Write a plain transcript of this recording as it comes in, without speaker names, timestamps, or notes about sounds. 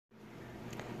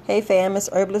Hey fam, it's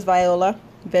Herbalist Viola,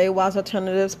 Very Wise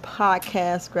Alternatives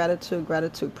podcast. Gratitude.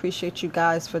 Appreciate you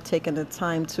guys for taking the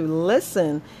time to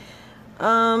listen.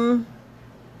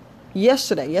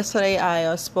 Yesterday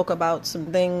I spoke about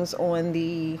some things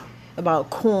about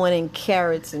corn and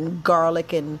carrots and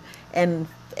garlic and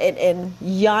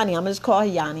Yanni. I'm just call her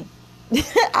Yanni.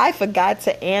 I forgot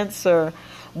to answer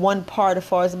one part as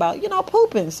far as about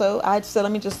pooping. So I said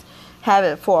let me just have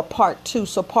it for a part two.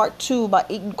 So part two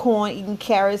about eating corn, eating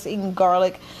carrots, eating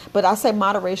garlic. But I say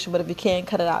moderation. But if you can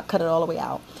cut it out, cut it all the way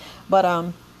out.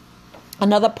 But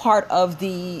another part of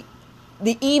the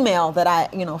email that I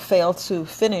failed to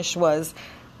finish was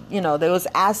they was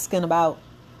asking about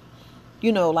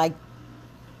like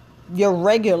your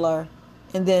regular.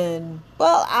 And then,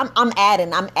 well, I'm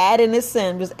adding this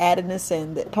in, just adding this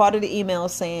in. Part of the email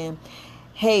saying,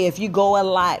 hey, if you go a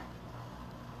lot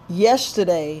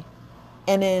yesterday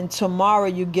and then tomorrow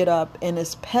you get up and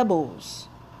it's pebbles.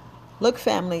 Look,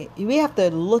 family, we have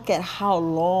to look at how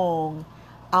long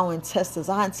our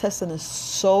intestine is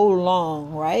so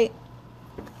long, right?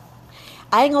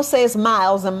 I ain't gonna say it's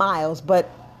miles and miles, but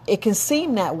it can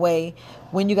seem that way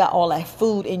when you got all that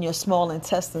food in your small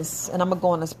intestines. And I'm going to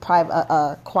go in this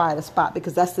private, quieter spot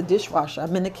because that's the dishwasher.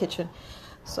 I'm in the kitchen.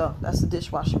 So that's the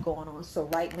dishwasher going on. So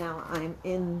right now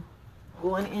I'm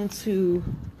going into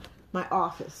my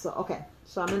office.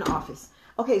 So I'm in the office.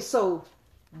 Okay, so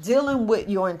dealing with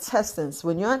your intestines.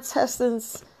 When your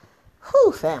intestines,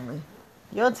 family,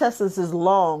 your intestines is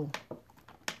long.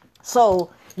 So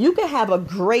you can have a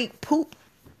great poop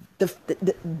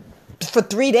for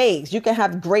 3 days. You can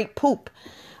have great poop.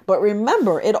 But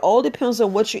remember, it all depends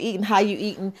on what you're eating, how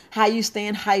you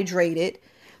staying hydrated.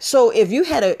 So if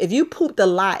you pooped a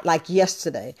lot like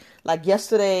yesterday,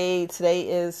 today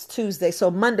is Tuesday. So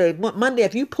Monday,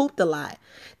 if you pooped a lot,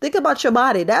 think about your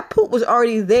body. That poop was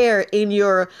already there in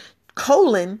your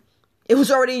colon. It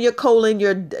was already in your colon,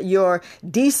 your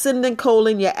descending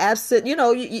colon, your absent.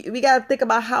 We got to think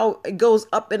about how it goes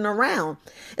up and around.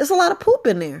 There's a lot of poop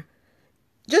in there.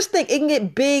 Just think it can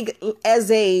get big as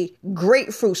a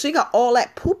grapefruit. So you got all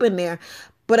that poop in there.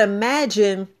 But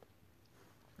imagine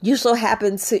you so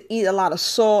happen to eat a lot of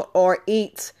salt or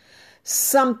eat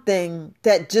something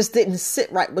that just didn't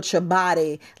sit right with your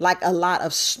body, like a lot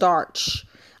of starch,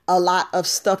 a lot of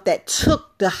stuff that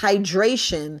took the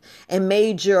hydration and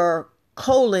made your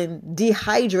colon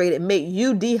dehydrated, made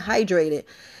you dehydrated.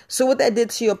 So what that did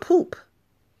to your poop,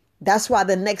 that's why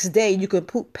the next day you can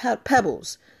poop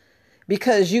pebbles.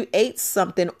 Because you ate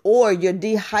something or you're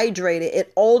dehydrated.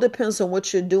 It all depends on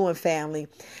what you're doing, family.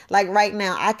 Like right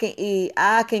now, I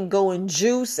can go and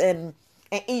juice and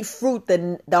eat fruit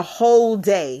the whole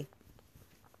day.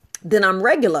 Then I'm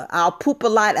regular. I'll poop a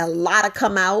lot will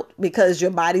come out because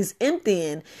your body's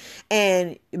emptying.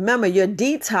 And remember, you're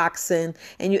detoxing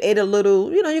and you ate a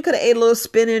little, you could have ate a little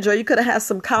spinach or you could have had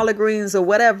some collard greens or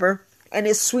whatever. And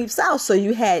it sweeps out. So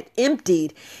you had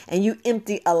emptied and you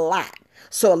empty a lot.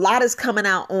 So a lot is coming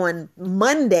out on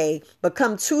Monday, but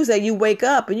come Tuesday, you wake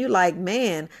up and you're like,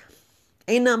 man,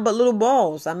 ain't nothing but little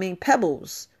balls.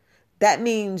 Pebbles. That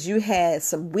means you had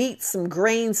some wheat, some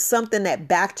grains, something that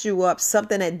backed you up,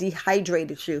 something that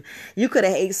dehydrated you. You could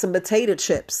have ate some potato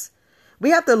chips.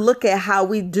 We have to look at how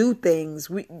we do things.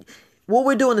 What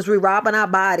we're doing is we're robbing our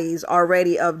bodies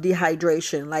already of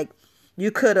dehydration. Like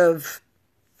you could have.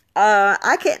 We're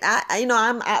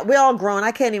all grown.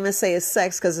 I can't even say it's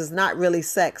sex because it's not really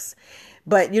sex.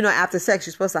 But, after sex,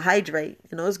 you're supposed to hydrate.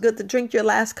 It's good to drink your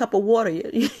last cup of water.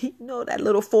 That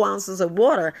little 4 ounces of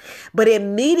water. But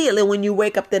immediately when you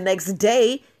wake up the next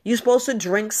day, you're supposed to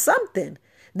drink something.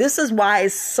 This is why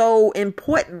it's so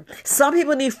important. Some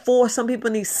people need 4, some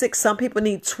people need 6, some people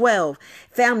need 12.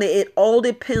 Family, it all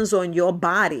depends on your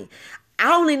body.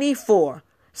 I only need 4,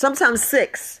 sometimes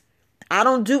 6. I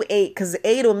don't do 8 because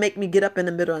 8 will make me get up in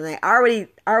the middle of the night. I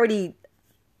already,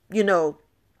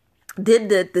 did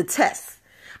the test.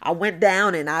 I went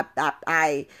down and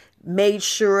I made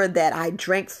sure that I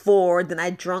drank 4, then I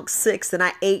drank 6, then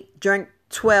I drank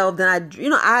 12, then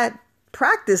I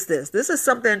practice this. This is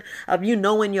something of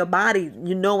knowing your body,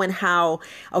 knowing how,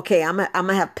 okay, I'm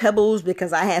gonna have pebbles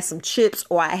because I had some chips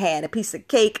or I had a piece of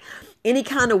cake. Any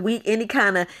kind of wheat,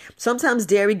 sometimes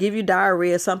dairy give you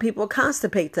diarrhea. Some people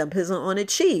constipate them, depends on the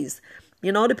cheese.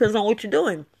 Depends on what you're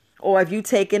doing. Or if you're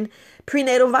taking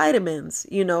prenatal vitamins,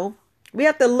 we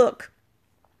have to look.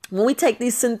 When we take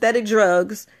these synthetic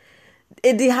drugs,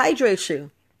 it dehydrates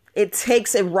you.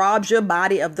 It robs your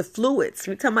body of the fluids.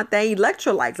 We're talking about the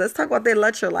electrolytes. Let's talk about the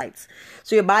electrolytes.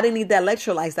 So your body needs the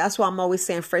electrolytes. That's why I'm always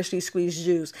saying freshly squeezed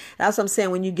juice. That's what I'm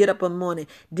saying when you get up in the morning.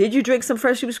 Did you drink some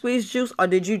freshly squeezed juice, or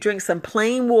did you drink some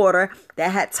plain water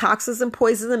that had toxins and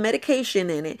poisons and medication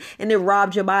in it, and it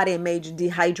robbed your body and made you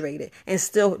dehydrated and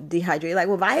still dehydrated? Like,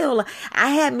 well, Viola, I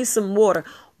had me some water.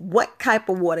 What type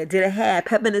of water? Did it have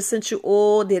peppermint essential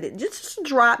oil? Did it just a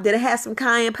drop? Did it have some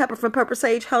cayenne pepper from Pepper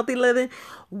Sage Healthy Living?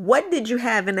 What did you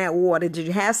have in that water? Did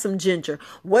you have some ginger?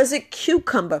 Was it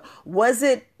cucumber? Was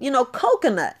it,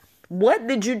 coconut? What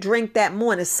did you drink that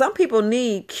morning? Some people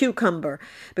need cucumber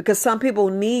because some people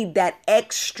need that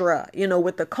extra,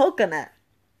 with the coconut.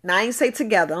 Now, I ain't say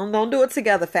together. Don't do it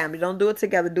together, family. Don't do it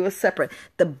together. Do it separate.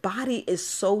 The body is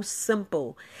so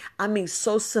simple. I mean,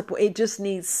 so simple. It just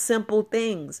needs simple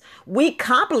things. We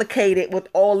complicate it with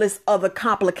all this other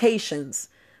complications.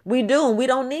 We do. And we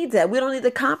don't need that. We don't need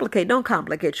to complicate. Don't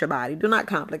complicate your body. Do not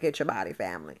complicate your body,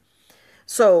 family.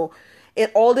 So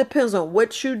it all depends on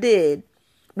what you did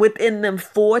within them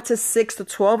 4 to 6 to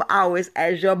 12 hours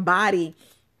as your body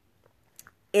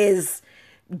is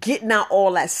getting out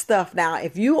all that stuff. Now,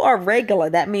 if you are regular,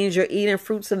 that means you're eating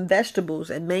fruits and vegetables,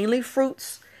 and mainly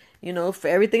fruits, for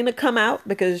everything to come out.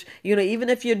 Because, even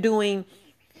if you're doing,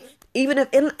 and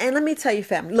let me tell you,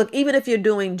 family, look, even if you're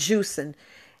doing juicing,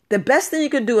 the best thing you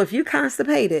can do if you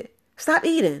constipated, stop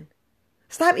eating.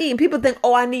 Stop eating. People think,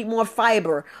 oh, I need more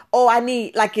fiber. Oh, I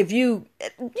need, like, if you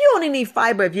only need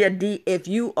fiber if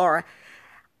you are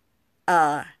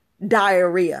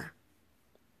diarrhea.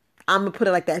 I'm going to put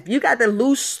it like that. If you got the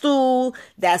loose stool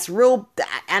that's real,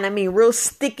 and I mean real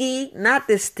sticky, not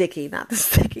the sticky,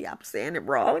 I'm saying it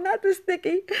wrong, not the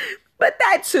sticky, but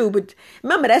that too. But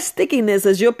remember, that stickiness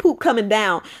is your poop coming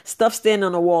down, stuff standing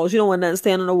on the walls. You don't want nothing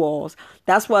standing on the walls.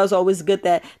 That's why it's always good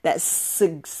that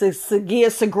Sagia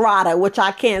Sagrada, which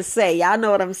I can't say. Y'all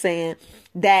know what I'm saying.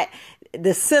 That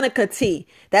the Seneca tea,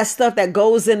 that stuff that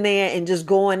goes in there and just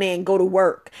go in there and go to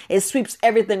work. It sweeps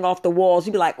everything off the walls.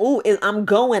 You be like, oh,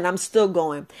 I'm still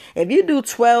going. If you do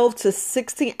 12 to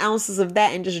 16 ounces of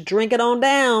that and just drink it on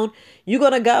down, you're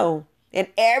going to go and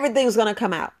everything's going to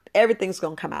come out. Everything's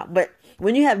going to come out. But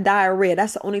when you have diarrhea,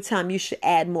 that's the only time you should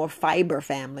add more fiber,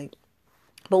 family.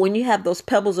 But when you have those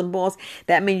pebbles and balls,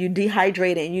 that means you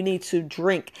dehydrated and you need to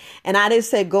drink. And I didn't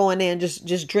say go in there and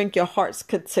just drink your heart's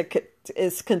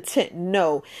is content.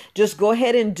 No, just go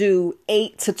ahead and do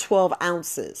 8 to 12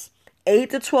 ounces. 8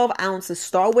 to 12 ounces.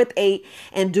 Start with 8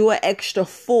 and do an extra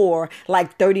 4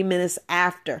 like 30 minutes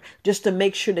after, just to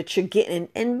make sure that you're getting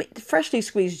and freshly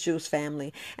squeezed juice,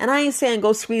 family. And I ain't saying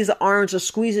go squeeze an orange or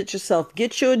squeeze it yourself.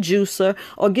 Get you a juicer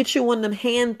or get you one of them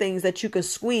hand things that you can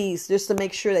squeeze just to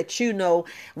make sure that you know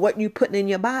what you're putting in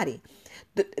your body.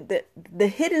 The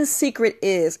hidden secret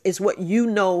is what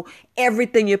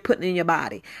everything you're putting in your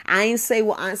body. I ain't say,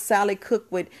 well, Aunt Sally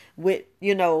cooked with what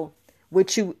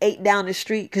you ate down the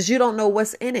street, because you don't know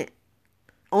what's in it.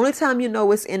 Only time you know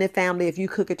what's in it, family, if you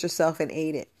cook it yourself and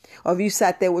ate it, or if you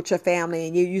sat there with your family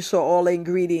and you saw all the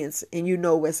ingredients and you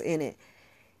know what's in it,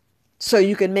 so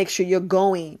you can make sure you're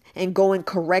going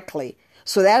correctly.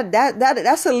 So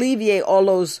that's alleviate all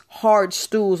those hard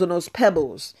stools and those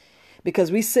pebbles.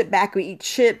 Because we sit back, we eat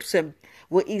chips, and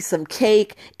we'll eat some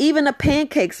cake, even the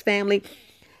pancakes, family.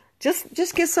 Just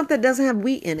get something that doesn't have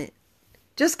wheat in it.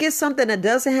 Just get something that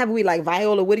doesn't have wheat. Like,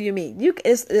 Viola, what do you mean?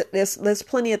 There's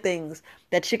plenty of things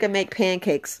that you can make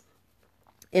pancakes.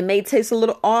 It may taste a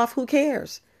little off. Who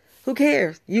cares? Who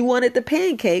cares? You wanted the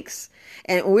pancakes.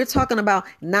 And we're talking about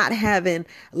not having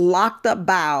locked up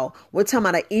bowel. We're talking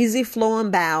about an easy flowing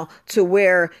bowel to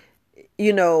where,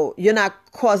 you're not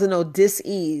causing no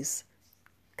dis-ease.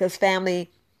 Because,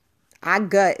 family, our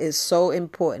gut is so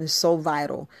important, it's so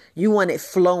vital. You want it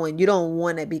flowing. You don't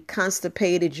want to be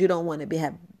constipated. You don't want to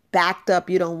have backed up.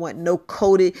 You don't want no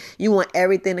coated. You want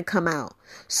everything to come out.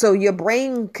 So your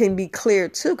brain can be clear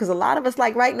too. Because a lot of us,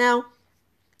 like right now,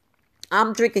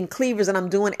 I'm drinking Cleavers and I'm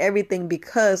doing everything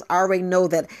because I already know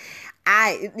that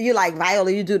you're like,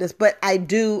 Viola, you do this, but I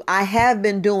have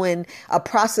been doing a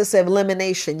process of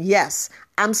elimination. Yes,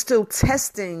 I'm still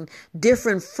testing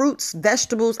different fruits,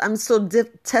 vegetables. I'm still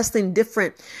testing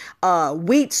different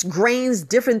wheats, grains,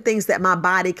 different things that my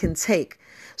body can take.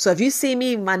 So if you see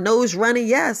me, my nose running,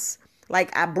 yes,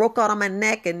 like I broke out on my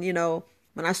neck and,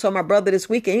 when I saw my brother this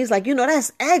weekend, he's like,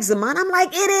 that's eczema. And I'm like,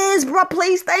 it is, bro.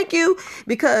 Please, thank you.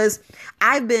 Because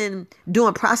I've been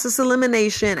doing process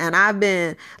elimination and I've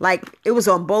been like, it was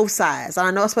on both sides. And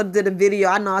I know I supposed to do a video.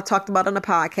 I know I talked about it on the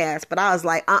podcast, but I was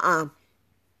like,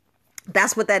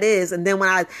 that's what that is. And then when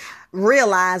I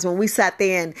realized when we sat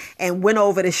there and went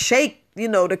over the shake the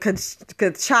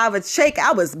Kachava shake,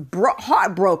 I was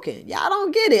heartbroken. Y'all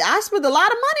don't get it. I spent a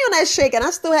lot of money on that shake and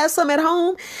I still have some at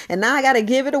home and now I got to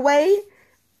give it away.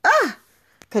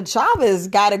 Kachava's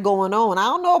got it going on. I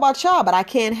don't know about y'all, but I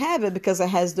can't have it because it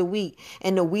has the wheat,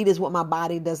 and the wheat is what my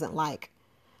body doesn't like.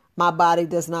 My body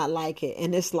does not like it.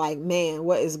 And it's like, man,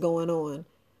 what is going on?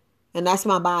 And that's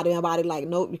my body. My body like,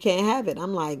 nope, you can't have it.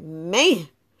 I'm like, man.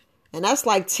 And that's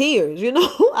like tears,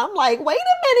 I'm like, wait a minute,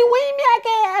 what do you mean I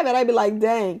can't have it? I'd be like,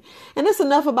 dang. And it's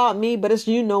enough about me, but it's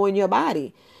knowing your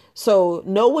body. So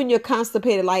know when you're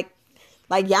constipated, like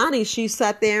Yanni, she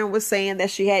sat there and was saying that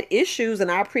she had issues, and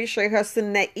I appreciate her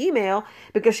sending that email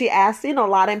because she asked, a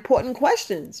lot of important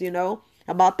questions,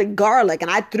 about the garlic.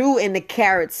 And I threw in the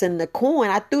carrots and the corn.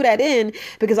 I threw that in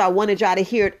because I wanted y'all to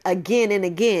hear it again and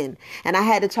again. And I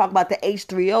had to talk about the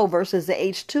H3O versus the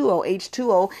H2O.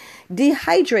 H2O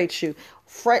dehydrates you.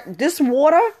 This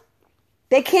water,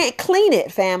 they can't clean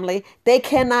it, family. They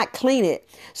cannot clean it.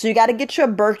 So you got to get your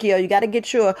Berkey, you got to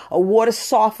get your a water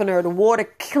softener, the water,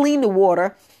 clean the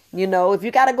water. If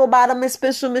you got to go buy them in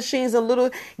special machines,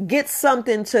 get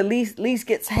something to at least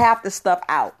gets half the stuff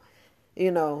out.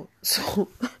 So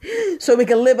we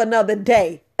can live another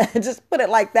day. Just put it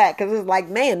like that, because it's like,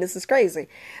 man, this is crazy.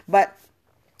 But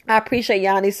I appreciate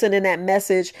Yanni sending that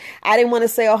message. I didn't want to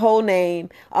say her whole name.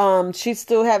 She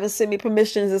still haven't sent me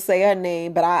permissions to say her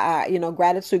name, but I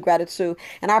gratitude.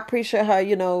 And I appreciate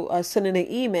her, sending an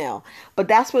email. But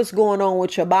that's what's going on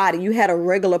with your body. You had a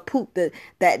regular poop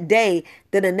that day,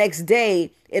 then the next day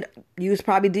you was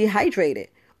probably dehydrated,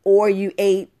 or you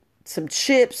ate some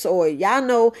chips, or y'all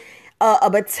know.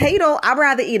 A potato, I'd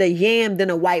rather eat a yam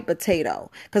than a white potato,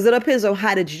 because it depends on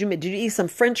how did you eat some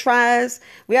French fries?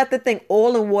 We have to think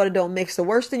oil and water don't mix. The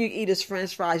worst thing you eat is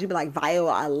French fries. You'd be like,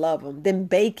 Viola, I love them. Then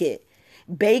bake it.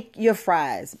 Bake your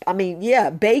fries.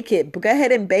 Bake it. But go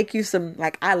ahead and bake you some,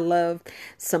 I love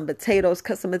some potatoes.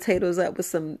 Cut some potatoes up with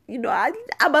some, I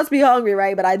must be hungry,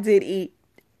 right? But I did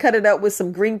cut it up with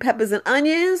some green peppers and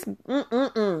onions.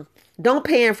 Don't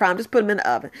pan fry them. Just put them in the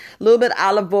oven. A little bit of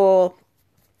olive oil.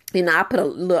 I put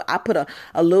a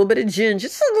little bit of ginger,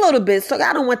 just a little bit. So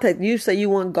I don't want you say you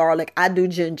want garlic. I do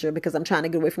ginger because I'm trying to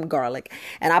get away from garlic.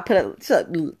 And I put a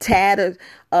tad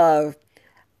of,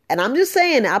 and I'm just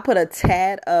saying, I put a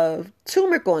tad of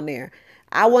turmeric on there.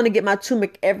 I want to get my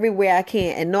turmeric everywhere I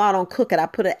can. And no, I don't cook it. I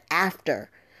put it after.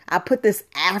 I put this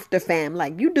after, fam.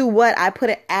 Like, you do what? I put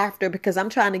it after because I'm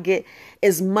trying to get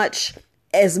as much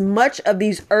of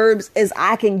these herbs as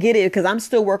I can get it, because I'm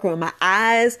still working with my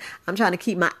eyes. I'm trying to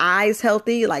keep my eyes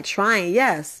healthy,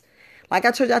 yes. Like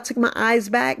I told you, I took my eyes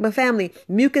back, but family,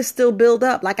 mucus still build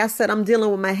up. Like I said, I'm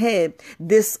dealing with my head.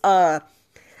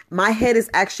 My head is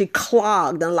actually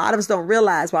clogged. And a lot of us don't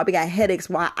realize why we got headaches,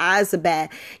 why our eyes are bad.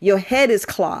 Your head is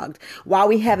clogged. Why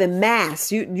we having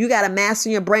mass. You got a mass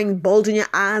in your brain, bulging your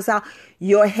eyes out.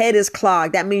 Your head is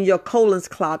clogged. That means your colon's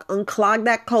clogged. Unclog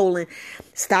that colon.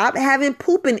 Stop having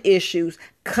pooping issues.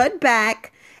 Cut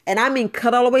back. And I mean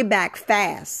cut all the way back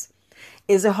fast.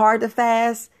 Is it hard to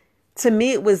fast? To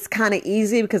me, it was kind of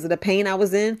easy because of the pain I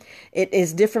was in. It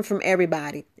is different from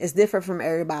everybody.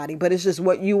 But it's just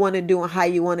what you want to do and how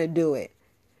you want to do it.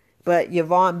 But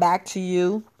Yvonne, back to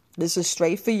you. This is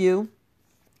straight for you.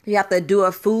 You have to do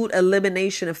a food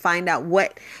elimination and find out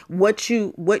what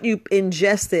you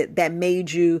ingested that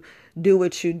made you do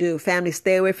what you do. Family,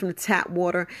 stay away from the tap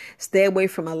water. Stay away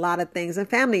from a lot of things. And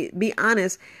family, be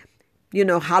honest.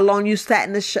 How long you sat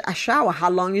in the shower, how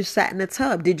long you sat in the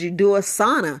tub. Did you do a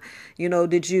sauna?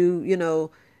 Did you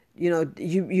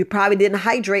probably didn't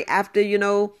hydrate after,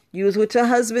 you was with your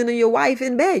husband or your wife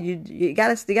in bed. You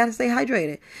gotta stay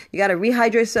hydrated. You gotta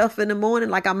rehydrate yourself in the morning.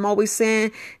 Like I'm always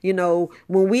saying,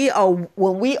 when we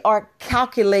are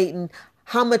calculating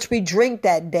how much we drink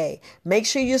that day, make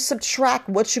sure you subtract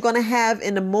what you're going to have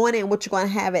in the morning and what you're going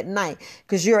to have at night.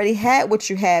 Because you already had what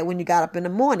you had when you got up in the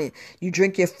morning. You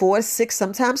drink your 4, 6,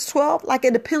 sometimes 12. Like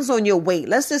it depends on your weight.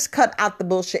 Let's just cut out the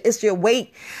bullshit. It's your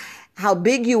weight. How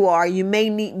big you are, you may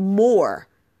need more.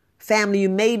 Family, you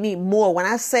may need more. When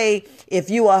I say if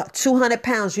you are 200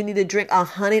 pounds, you need to drink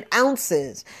 100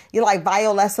 ounces. You're like,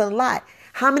 Viola, that's a lot.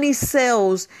 How many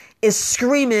cells is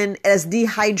screaming as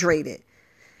dehydrated?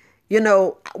 We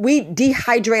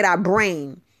dehydrate our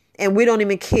brain and we don't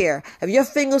even care. If your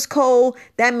finger's cold,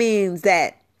 that means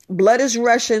that blood is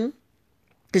rushing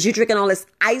because you're drinking all this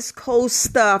ice cold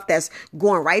stuff that's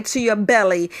going right to your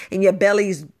belly, and your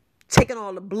belly's taking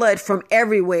all the blood from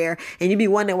everywhere. And you be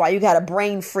wondering why you got a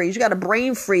brain freeze. You got a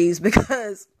brain freeze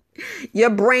because your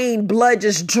brain blood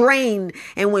just drained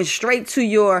and went straight to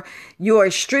your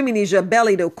extremities, your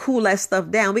belly, to cool that stuff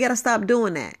down. We got to stop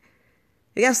doing that.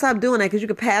 You gotta stop doing that because you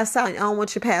could pass out. I don't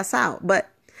want you to pass out. But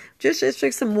just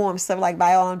drink some warm stuff. Like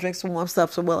by all, drink some warm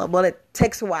stuff. So well, it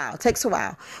takes a while. It takes a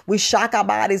while. We shock our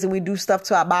bodies and we do stuff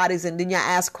to our bodies, and then y'all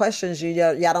ask questions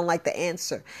y'all don't like the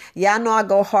answer. Yeah, I know I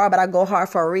go hard, but I go hard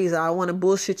for a reason. I want to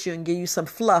bullshit you and give you some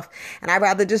fluff, and I'd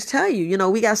rather just tell you.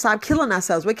 We gotta stop killing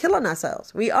ourselves. We're killing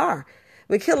ourselves. We are.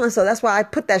 We're killing. So that's why I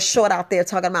put that short out there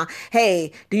talking about,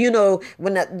 hey, do you know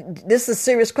when this is a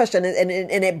serious question and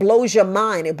it blows your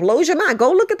mind. It blows your mind.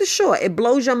 Go look at the short. It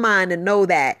blows your mind to know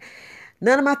that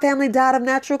none of my family died of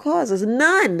natural causes.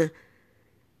 None.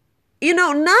 None.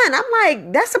 I'm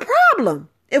like, that's a problem.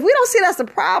 If we don't see that's a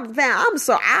problem, fam,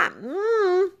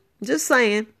 just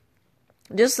saying.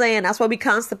 Just saying. That's why we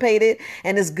constipated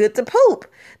and it's good to poop.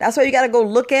 That's why you got to go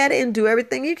look at it and do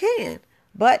everything you can.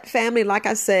 But family, like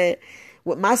I said,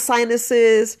 with my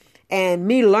sinuses and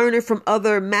me learning from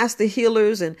other master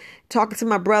healers and talking to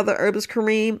my brother, Herbalist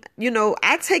Kareem,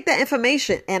 I take that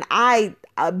information and I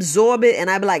absorb it and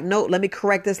I be like, no, let me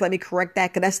correct this. Let me correct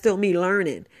that. Cause that's still me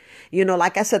learning.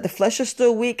 Like I said, the flesh is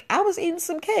still weak. I was eating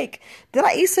some cake. Did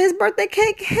I eat his birthday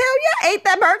cake? Hell yeah, I ate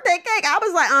that birthday cake. I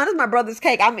was like, this is my brother's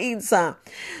cake. I'm eating some.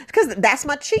 Because that's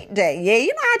my cheat day.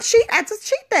 Yeah, I cheat. It's a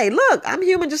cheat day. Look, I'm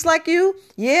human just like you.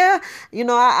 Yeah,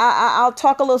 I'll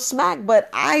talk a little smack, but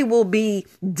I will be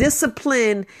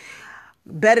disciplined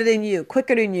better than you,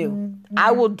 quicker than you. Mm-hmm.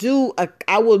 I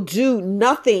will do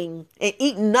nothing and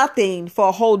eat nothing for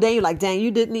a whole day. You're like, dang,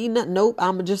 you didn't eat nothing. Nope.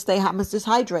 I'm gonna just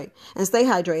hydrate and stay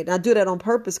hydrated. And I do that on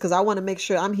purpose because I want to make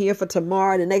sure I'm here for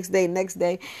tomorrow, the next day,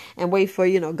 and wait for,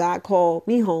 God called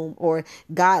me home or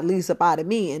God leaves up out of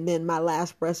me. And then my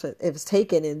last breath is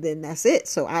taken and then that's it.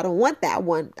 So I don't want that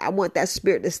one. I want that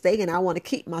spirit to stay and I want to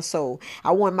keep my soul.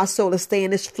 I want my soul to stay in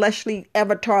this fleshly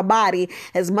avatar body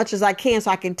as much as I can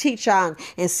so I can teach y'all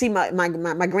and see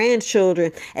my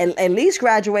grandchildren at least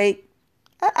graduate.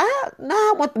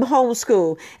 I want them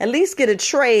homeschool, at least get a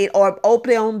trade or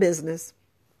open their own business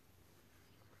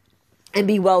and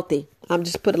be wealthy. I'm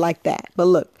just put it like that. But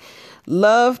look,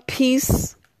 love,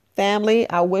 peace, family.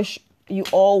 I wish you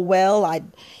all well. I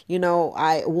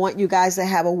want you guys to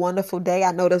have a wonderful day.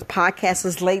 I know this podcast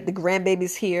is late. The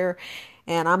grandbaby's here.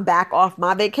 And I'm back off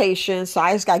my vacation. So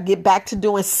I just got to get back to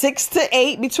doing 6 to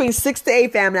 8, between 6 to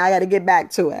 8 family. I got to get back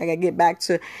to it. I got to get back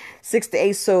to 6 to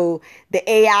 8 so the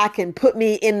AI can put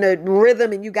me in the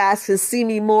rhythm and you guys can see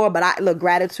me more. But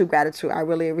gratitude. I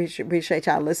really appreciate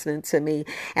y'all listening to me.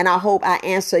 And I hope I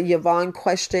answer Yvonne's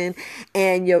question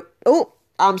and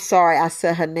I'm sorry. I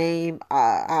said her name.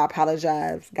 I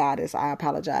apologize, Goddess. I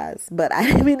apologize. But I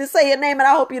didn't mean to say your name and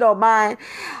I hope you don't mind.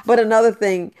 But another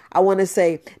thing I want to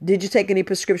say, did you take any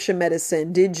prescription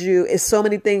medicine? It's so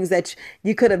many things that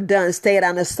you could have done. Stay out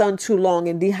in the sun too long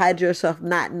and dehydrate yourself,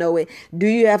 not know it. Do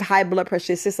you have high blood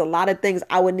pressure? It's just a lot of things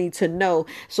I would need to know.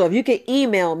 So if you can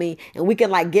email me and we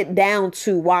can get down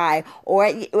to why,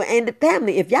 and the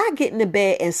family, if y'all get in the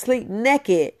bed and sleep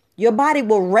naked, your body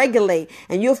will regulate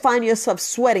and you'll find yourself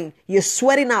sweating. You're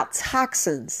sweating out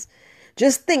toxins.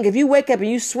 Just think, if you wake up and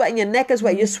you sweating, your neck is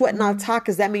wet, you're sweating out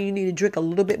toxins. That means you need to drink a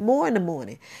little bit more in the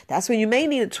morning. That's when you may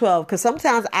need a 12 because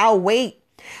sometimes I'll wait.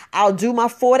 I'll do my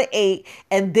 4 to 8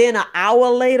 and then an hour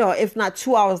later, or if not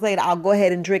 2 hours later, I'll go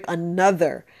ahead and drink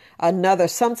another,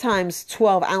 sometimes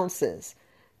 12 ounces,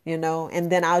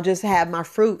 and then I'll just have my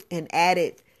fruit and add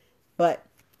it. But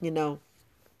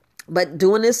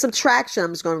doing this subtraction,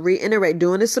 I'm just going to reiterate,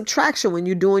 doing this subtraction when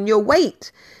you're doing your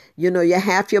weight, you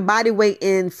half your body weight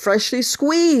in freshly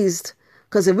squeezed.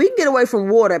 Because if we can get away from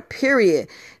water, period,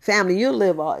 family, you'll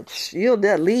live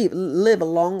a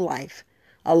long life,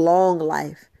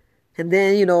 And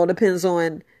then, it depends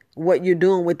on what you're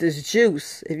doing with this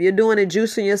juice. If you're doing it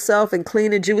juicing yourself and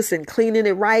cleaning the juice and cleaning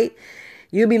it right,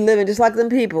 you'll be living just like them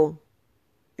people.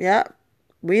 Yep.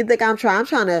 We think I'm trying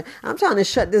to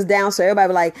shut this down so everybody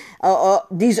be like,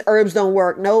 these herbs don't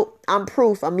work. Nope, I'm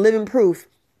proof. I'm living proof.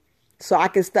 So I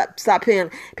can stop paying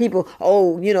people,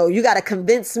 you got to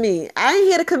convince me. I ain't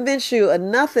here to convince you of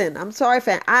nothing. I'm sorry,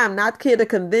 fam. I am not here to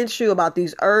convince you about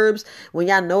these herbs when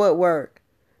y'all know it work.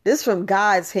 This is from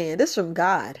God's hand. This is from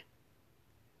God.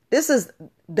 This is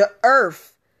the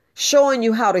earth showing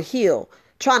you how to heal,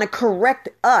 trying to correct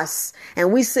us.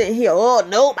 And we sit here,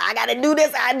 nope, I got to do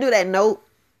this. I do that. Nope.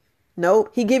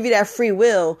 He give you that free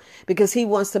will because he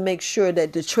wants to make sure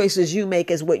that the choices you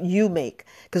make is what you make,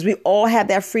 because we all have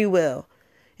that free will.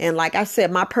 And like I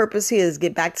said, my purpose here is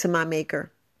get back to my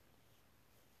maker.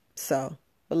 So,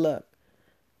 but look,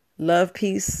 love,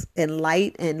 peace, and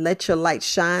light, and let your light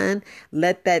shine.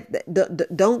 Let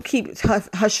don't keep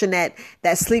hushing that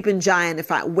sleeping giant.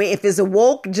 If it's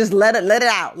awoke, just let it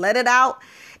out,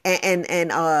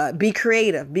 and be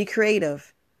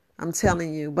creative. I'm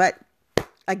telling you. But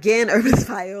again, Herbalist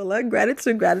Viola,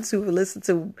 gratitude for listening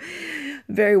to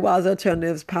Very Wise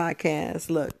Alternatives podcast.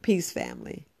 Look, peace,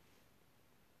 family.